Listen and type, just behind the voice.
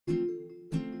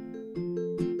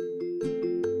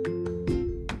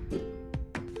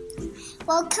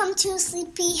Welcome to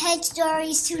Sleepyhead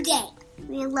Stories today.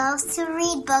 We love to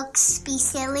read books, be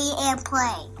silly, and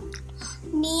play.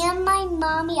 Me and my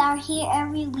mommy are here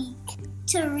every week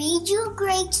to read you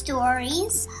great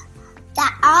stories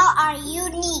that all are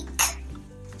unique.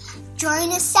 Join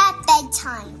us at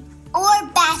bedtime, or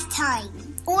bath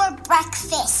time, or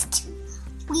breakfast.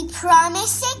 We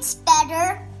promise it's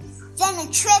better than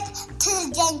a trip to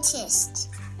the dentist.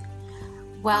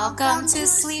 Welcome to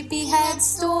Sleepyhead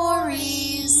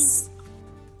Stories.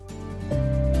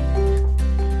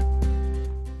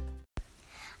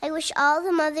 I wish all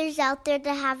the mothers out there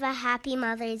to have a happy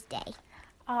Mother's Day.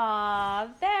 Aw,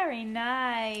 very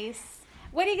nice.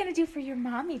 What are you going to do for your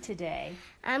mommy today?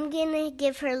 I'm going to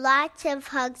give her lots of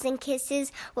hugs and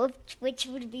kisses, which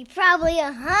would be probably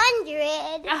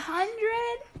 100. 100?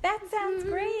 That sounds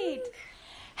great.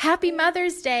 Happy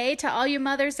Mother's Day to all you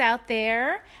mothers out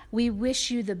there. We wish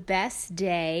you the best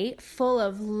day, full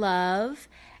of love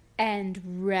and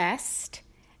rest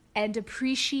and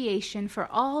appreciation for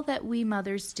all that we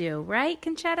mothers do. Right,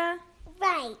 Conchetta?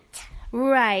 Right.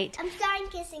 Right. I'm starting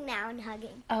kissing now and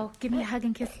hugging. Oh, give me a hug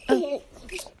and kiss.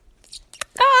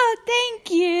 Oh,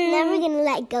 thank you. Never going to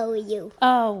let go of you.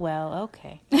 Oh, well,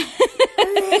 okay.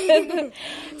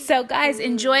 So, guys,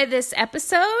 enjoy this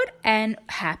episode and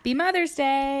happy Mother's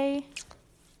Day.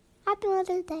 Happy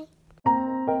Mother's Day.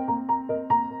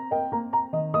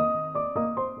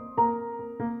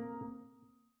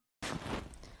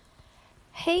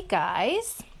 Hey,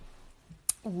 guys.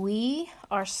 We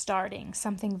are starting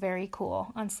something very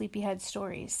cool on Sleepyhead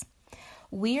Stories.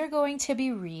 We are going to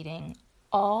be reading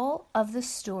all of the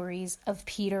stories of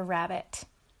Peter Rabbit,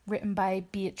 written by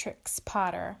Beatrix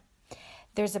Potter.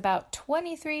 There's about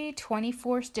 23,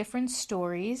 24 different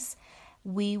stories.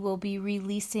 We will be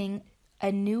releasing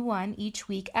a new one each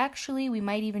week. Actually, we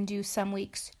might even do some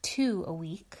weeks 2 a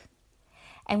week.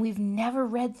 And we've never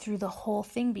read through the whole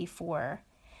thing before.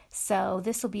 So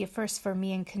this will be a first for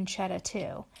me and Conchetta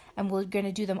too. And we're going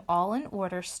to do them all in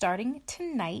order, starting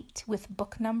tonight with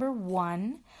book number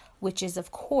 1, which is,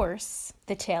 of course,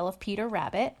 The Tale of Peter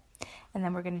Rabbit. And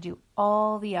then we're going to do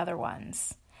all the other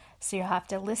ones. So you'll have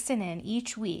to listen in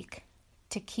each week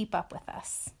to keep up with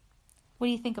us. What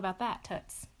do you think about that,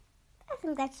 Toots? I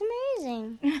think that's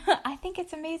amazing. I think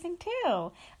it's amazing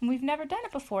too. And we've never done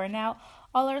it before. Now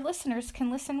all our listeners can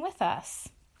listen with us.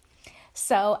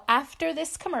 So after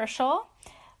this commercial,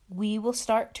 we will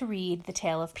start to read The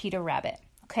Tale of Peter Rabbit.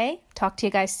 Okay? Talk to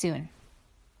you guys soon.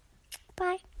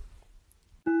 Bye.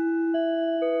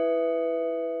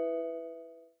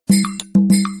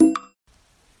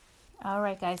 All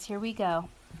right, guys, here we go.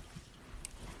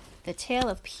 The Tale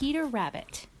of Peter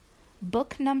Rabbit,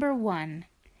 book number 1,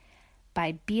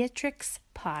 by Beatrix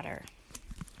Potter.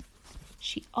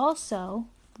 She also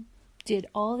did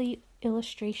all the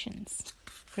illustrations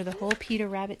for the whole Peter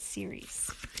Rabbit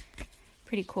series.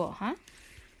 Pretty cool, huh?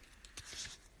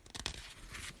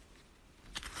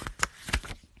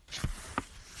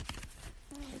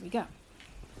 Here we go.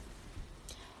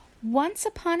 Once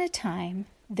upon a time,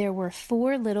 there were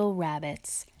 4 little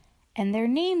rabbits, and their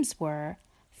names were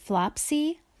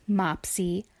Flopsy,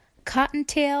 Mopsy,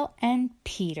 Cottontail, and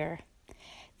Peter.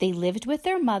 They lived with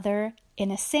their mother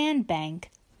in a sandbank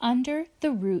under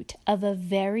the root of a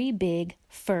very big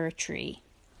fir tree.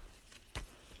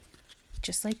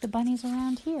 Just like the bunnies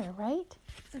around here, right?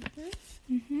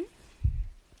 Mm-hmm.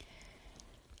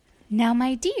 Now,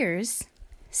 my dears,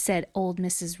 said old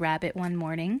Mrs. Rabbit one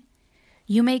morning,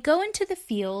 you may go into the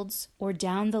fields or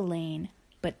down the lane,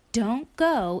 but don't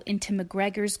go into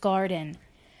McGregor's garden.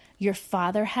 Your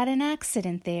father had an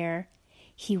accident there.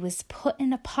 He was put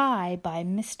in a pie by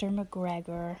Mr.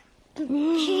 McGregor.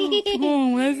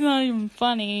 Oh, that's not even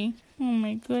funny. Oh,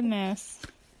 my goodness.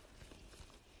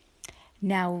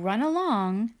 Now run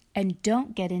along and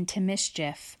don't get into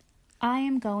mischief. I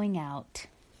am going out.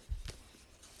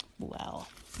 Well,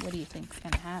 what do you think's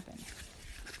going to happen?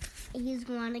 He's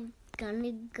gonna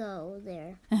go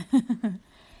there.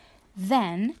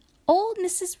 Then old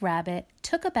Mrs. Rabbit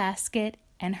took a basket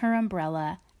and her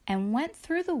umbrella and went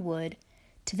through the wood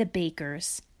to the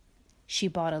baker's. She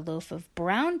bought a loaf of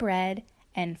brown bread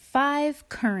and 5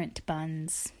 currant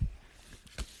buns.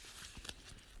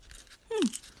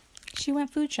 She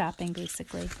went food shopping,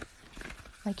 basically,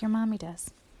 like your mommy does.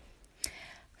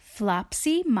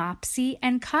 Flopsy, Mopsy,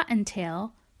 and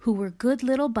Cottontail, who were good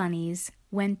little bunnies,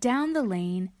 went down the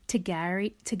lane to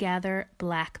gather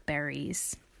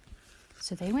blackberries.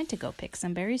 So they went to go pick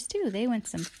some berries too. They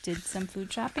did some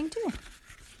food shopping too.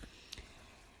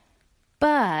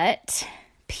 But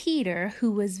Peter,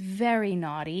 who was very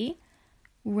naughty,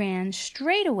 ran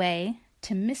straight away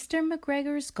to Mr.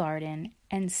 McGregor's garden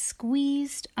and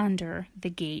squeezed under the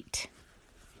gate.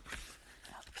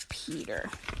 Peter.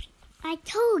 I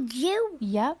told you.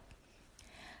 Yep.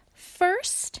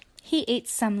 First, he ate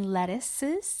some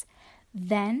lettuces,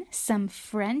 then some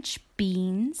French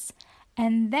beans,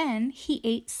 and then he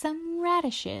ate some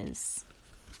radishes.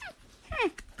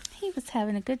 He was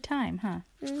having a good time, huh?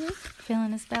 Mm-hmm.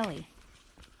 Filling his belly.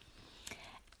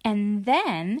 And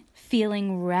then,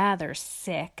 feeling rather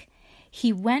sick,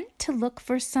 he went to look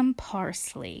for some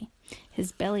parsley.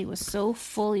 His belly was so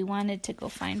full he wanted to go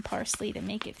find parsley to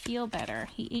make it feel better.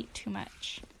 He ate too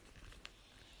much.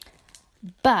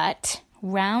 But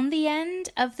round the end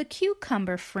of the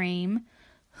cucumber frame,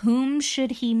 whom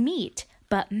should he meet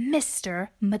but Mr.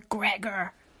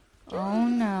 McGregor? Oh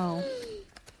no.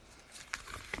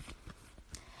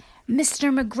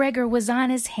 Mr. McGregor was on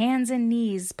his hands and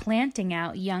knees planting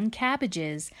out young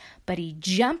cabbages, but he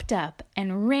jumped up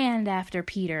and ran after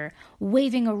Peter,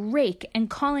 waving a rake and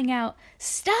calling out,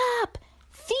 "Stop!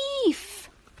 Thief!"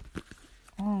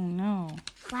 Oh no.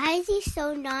 Why is he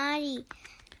so naughty?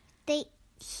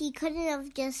 He couldn't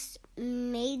have just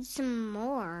made some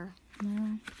more.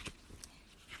 No.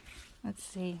 Let's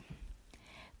see.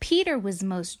 Peter was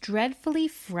most dreadfully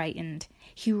frightened.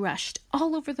 He rushed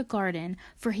all over the garden,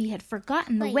 for he had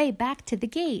forgotten the way back to the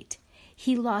gate.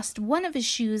 He lost one of his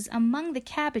shoes among the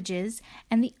cabbages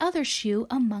and the other shoe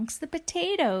amongst the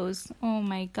potatoes. Oh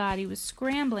my God, he was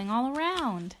scrambling all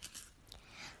around.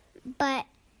 But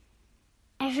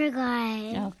I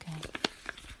forgot. Okay.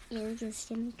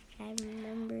 I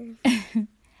remember.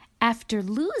 After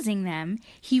losing them,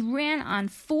 he ran on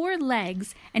 4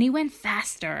 legs and he went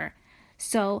faster.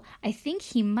 So I think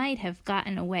he might have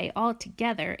gotten away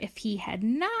altogether if he had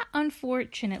not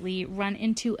unfortunately run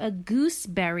into a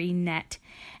gooseberry net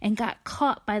and got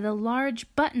caught by the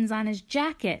large buttons on his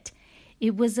jacket.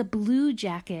 It was a blue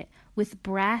jacket with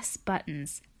brass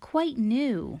buttons, quite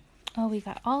new. Oh, he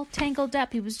got all tangled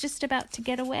up. He was just about to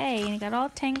get away and he got all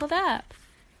tangled up.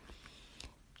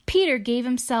 Peter gave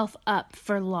himself up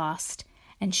for lost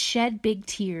and shed big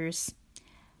tears.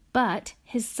 But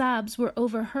his sobs were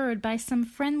overheard by some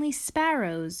friendly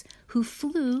sparrows who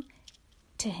flew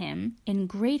to him in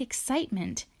great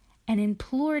excitement and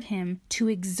implored him to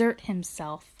exert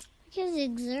himself. What does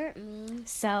exert mean?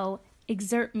 So,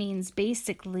 exert means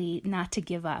basically not to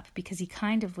give up, because he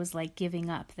kind of was like giving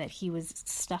up, that he was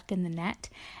stuck in the net,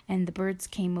 and the birds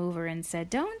came over and said,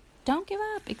 Don't give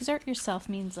up. Exert yourself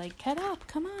means like, get up,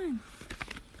 come on.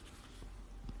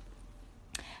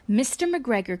 Mr.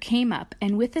 McGregor came up,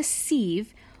 and with a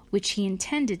sieve, which he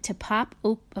intended to pop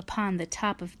upon the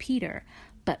top of Peter,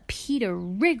 but Peter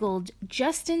wriggled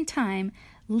just in time,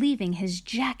 leaving his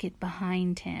jacket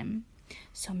behind him.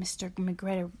 So Mr.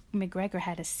 McGregor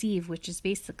had a sieve, which is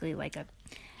basically like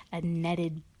a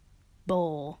netted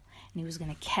bowl, and he was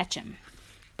going to catch him.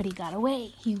 But he got away.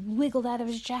 He wiggled out of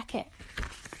his jacket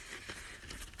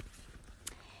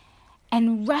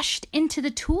and rushed into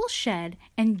the tool shed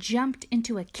and jumped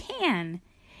into a can.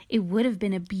 It would have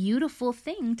been a beautiful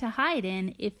thing to hide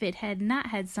in if it had not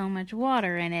had so much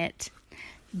water in it.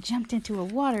 He jumped into a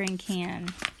watering can.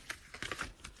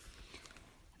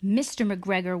 Mr.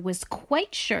 McGregor was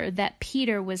quite sure that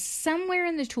Peter was somewhere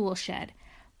in the tool shed,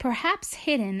 perhaps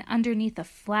hidden underneath a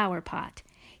flower pot.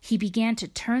 He began to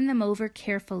turn them over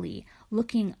carefully,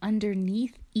 looking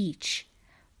underneath each.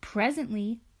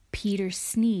 Presently, Peter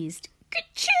sneezed.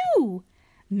 Ka-choo!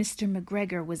 Mr.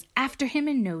 McGregor was after him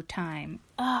in no time.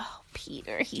 Oh,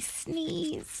 Peter, he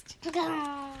sneezed.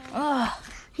 Oh.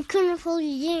 He couldn't hold it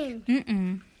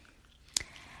in.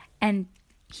 And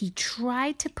he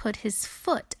tried to put his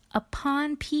foot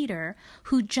upon Peter,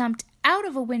 who jumped out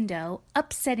of a window,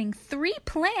 upsetting 3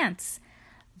 plants.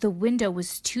 The window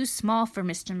was too small for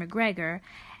Mr. McGregor.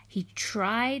 He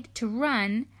tried to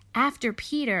run after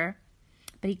Peter,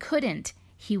 but he couldn't.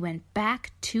 He went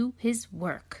back to his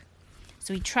work.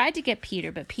 So he tried to get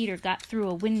Peter, but Peter got through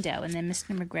a window, and then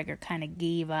Mr. McGregor kind of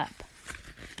gave up.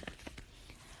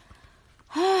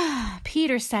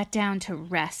 Peter sat down to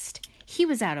rest. He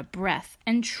was out of breath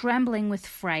and trembling with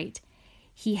fright.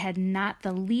 He had not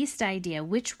the least idea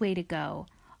which way to go.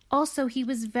 Also, he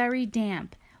was very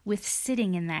damp with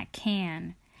sitting in that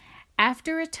can.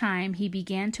 After a time, he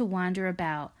began to wander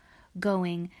about,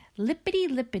 going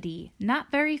lippity-lippity,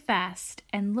 not very fast,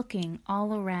 and looking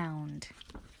all around.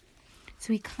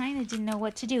 So he kind of didn't know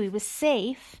what to do. He was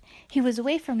safe. He was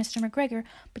away from Mr. McGregor,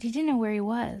 but he didn't know where he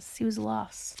was. He was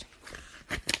lost.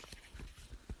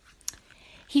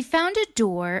 He found a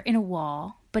door in a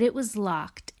wall, but it was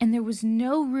locked, and there was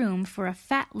no room for a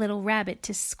fat little rabbit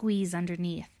to squeeze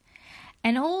underneath.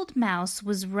 An old mouse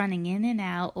was running in and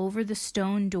out over the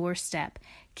stone doorstep,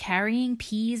 carrying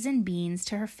peas and beans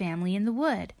to her family in the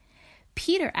wood.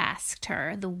 Peter asked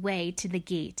her the way to the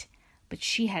gate, but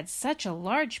she had such a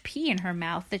large pea in her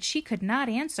mouth that she could not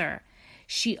answer.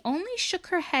 She only shook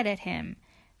her head at him.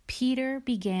 Peter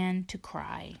began to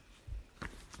cry.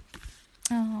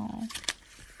 Oh.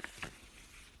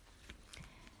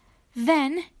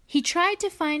 Then he tried to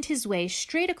find his way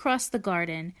straight across the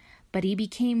garden, but he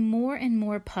became more and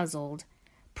more puzzled.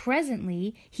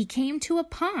 Presently he came to a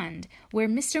pond where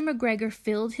Mr. McGregor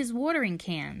filled his watering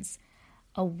cans.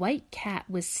 A white cat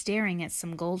was staring at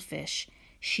some goldfish.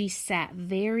 She sat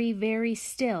very, very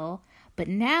still, but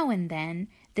now and then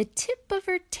the tip of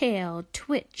her tail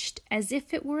twitched as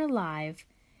if it were alive.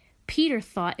 Peter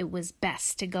thought it was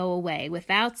best to go away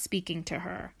without speaking to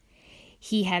her.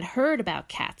 He had heard about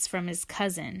cats from his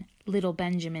cousin, little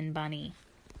Benjamin Bunny.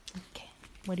 Okay,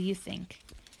 what do you think?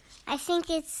 I think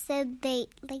it said they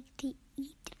like to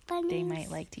eat bunnies. They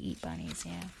might like to eat bunnies,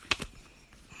 yeah.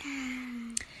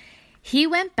 He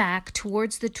went back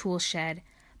towards the tool shed,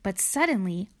 but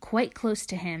suddenly, quite close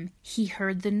to him, he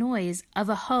heard the noise of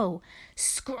a hoe.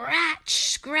 Scratch,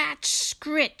 scratch,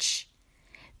 scritch.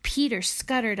 Peter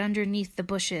scuttered underneath the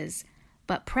bushes,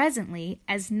 but presently,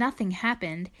 as nothing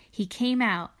happened, he came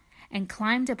out and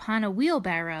climbed upon a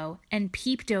wheelbarrow and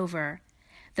peeped over.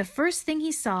 The first thing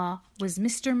he saw was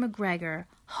Mr. McGregor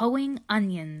hoeing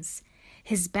onions.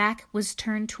 His back was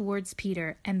turned towards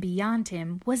Peter, and beyond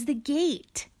him was the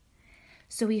gate.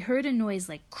 So he heard a noise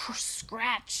like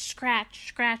scratch, scratch,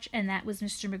 scratch, and that was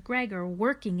Mr. McGregor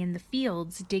working in the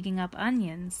fields digging up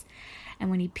onions. And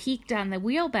when he peeked on the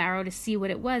wheelbarrow to see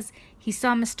what it was, he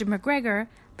saw Mr. McGregor,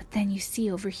 but then you see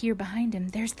over here behind him,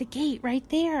 there's the gate right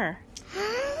there.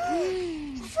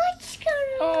 What's going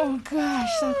on? Oh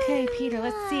gosh, okay, Peter,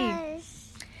 let's see.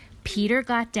 Peter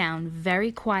got down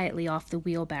very quietly off the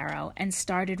wheelbarrow and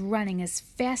started running as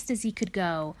fast as he could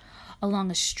go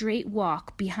along a straight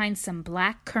walk behind some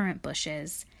black currant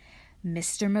bushes.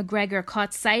 Mr. McGregor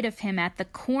caught sight of him at the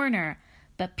corner,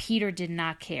 but Peter did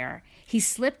not care. He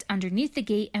slipped underneath the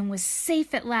gate and was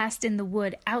safe at last in the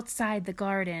wood outside the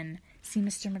garden. See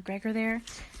Mr. McGregor there?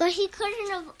 But he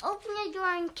couldn't have opened the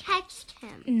door and catched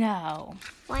him. No.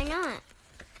 Why not?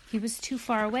 He was too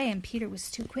far away and Peter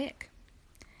was too quick.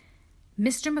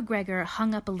 Mr. McGregor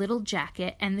hung up a little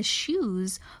jacket and the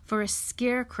shoes for a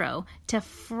scarecrow to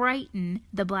frighten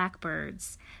the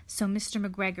blackbirds. So Mr.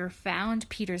 McGregor found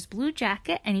Peter's blue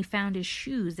jacket and he found his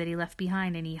shoes that he left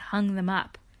behind and he hung them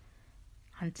up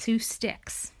on 2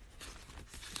 sticks.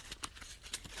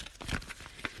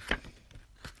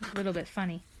 A little bit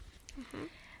funny. Mm-hmm.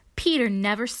 Peter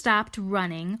never stopped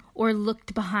running or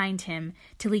looked behind him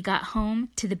till he got home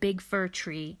to the big fir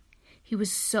tree. He was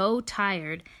so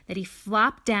tired that he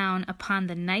flopped down upon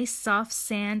the nice soft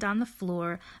sand on the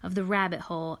floor of the rabbit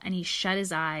hole and he shut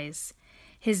his eyes.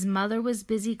 His mother was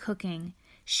busy cooking.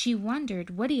 She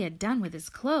wondered what he had done with his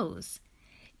clothes.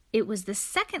 It was the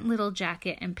second little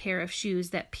jacket and pair of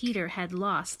shoes that Peter had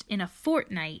lost in a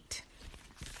fortnight.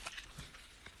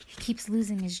 He keeps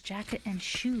losing his jacket and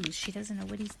shoes. She doesn't know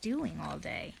what he's doing all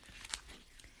day.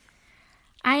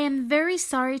 I am very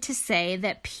sorry to say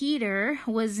that Peter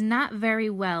was not very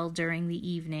well during the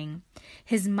evening.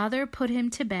 His mother put him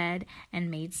to bed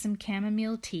and made some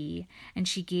chamomile tea, and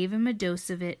she gave him a dose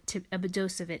of it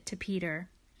to Peter.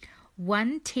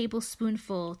 1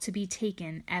 tablespoonful to be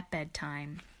taken at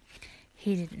bedtime.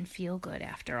 He didn't feel good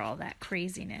after all that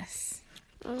craziness.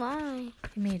 Why?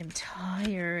 It made him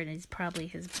tired, and his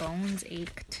bones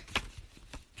ached.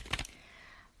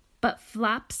 But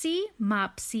Flopsy,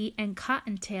 Mopsy, and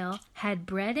Cottontail had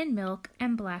bread and milk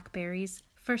and blackberries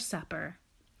for supper.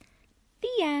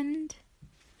 The end.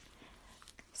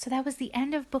 So that was the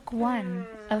end of book 1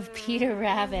 of Peter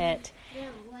Rabbit.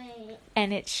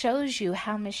 And it shows you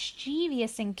how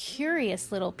mischievous and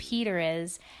curious little Peter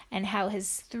is and how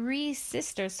his 3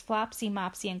 sisters, Flopsy,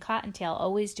 Mopsy, and Cottontail,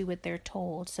 always do what they're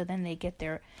told. So then they get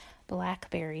their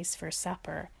blackberries for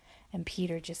supper. And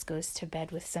Peter just goes to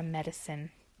bed with some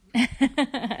medicine.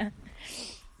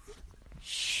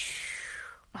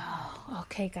 Oh,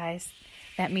 okay, guys.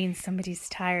 That means somebody's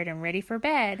tired and ready for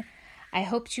bed. I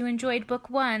hope you enjoyed book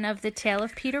 1 of The Tale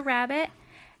of Peter Rabbit.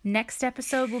 Next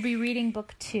episode, we'll be reading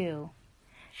book 2.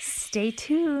 Stay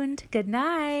tuned. Good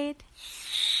night.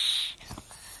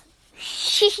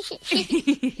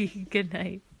 Good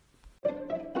night.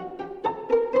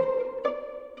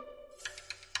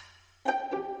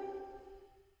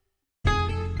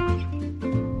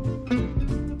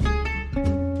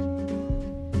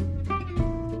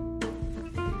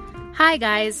 Hi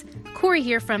guys, Corey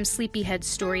here from Sleepyhead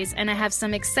Stories, and I have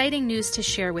some exciting news to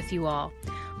share with you all.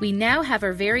 We now have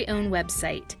our very own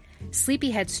website,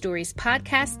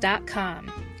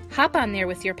 sleepyheadstoriespodcast.com. Hop on there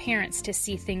with your parents to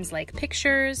see things like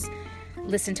pictures,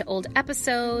 listen to old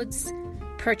episodes,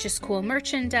 purchase cool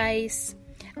merchandise,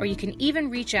 or you can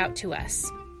even reach out to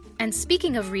us. And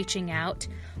speaking of reaching out,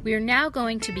 we are now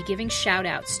going to be giving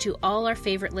shout-outs to all our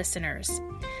favorite listeners.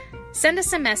 Send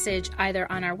us a message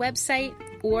either on our website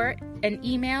or an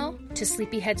email to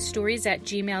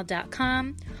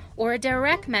sleepyheadstories@gmail.com or a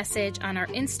direct message on our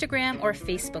Instagram or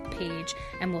Facebook page,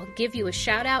 and we'll give you a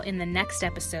shout-out in the next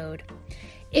episode.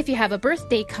 If you have a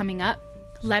birthday coming up,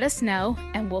 let us know,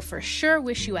 and we'll for sure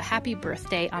wish you a happy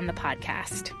birthday on the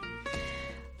podcast.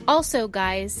 Also,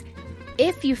 guys,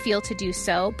 if you feel to do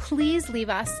so, please leave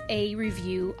us a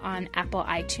review on Apple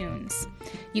iTunes.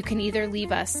 You can either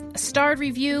leave us a starred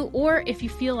review, or if you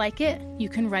feel like it, you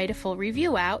can write a full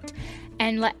review out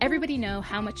and let everybody know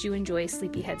how much you enjoy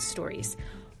Sleepyhead Stories.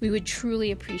 We would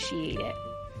truly appreciate it.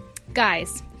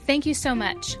 Guys, thank you so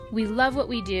much. We love what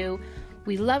we do.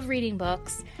 We love reading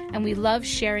books, and we love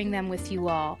sharing them with you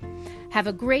all. Have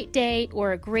a great day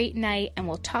or a great night, and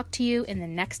we'll talk to you in the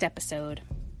next episode.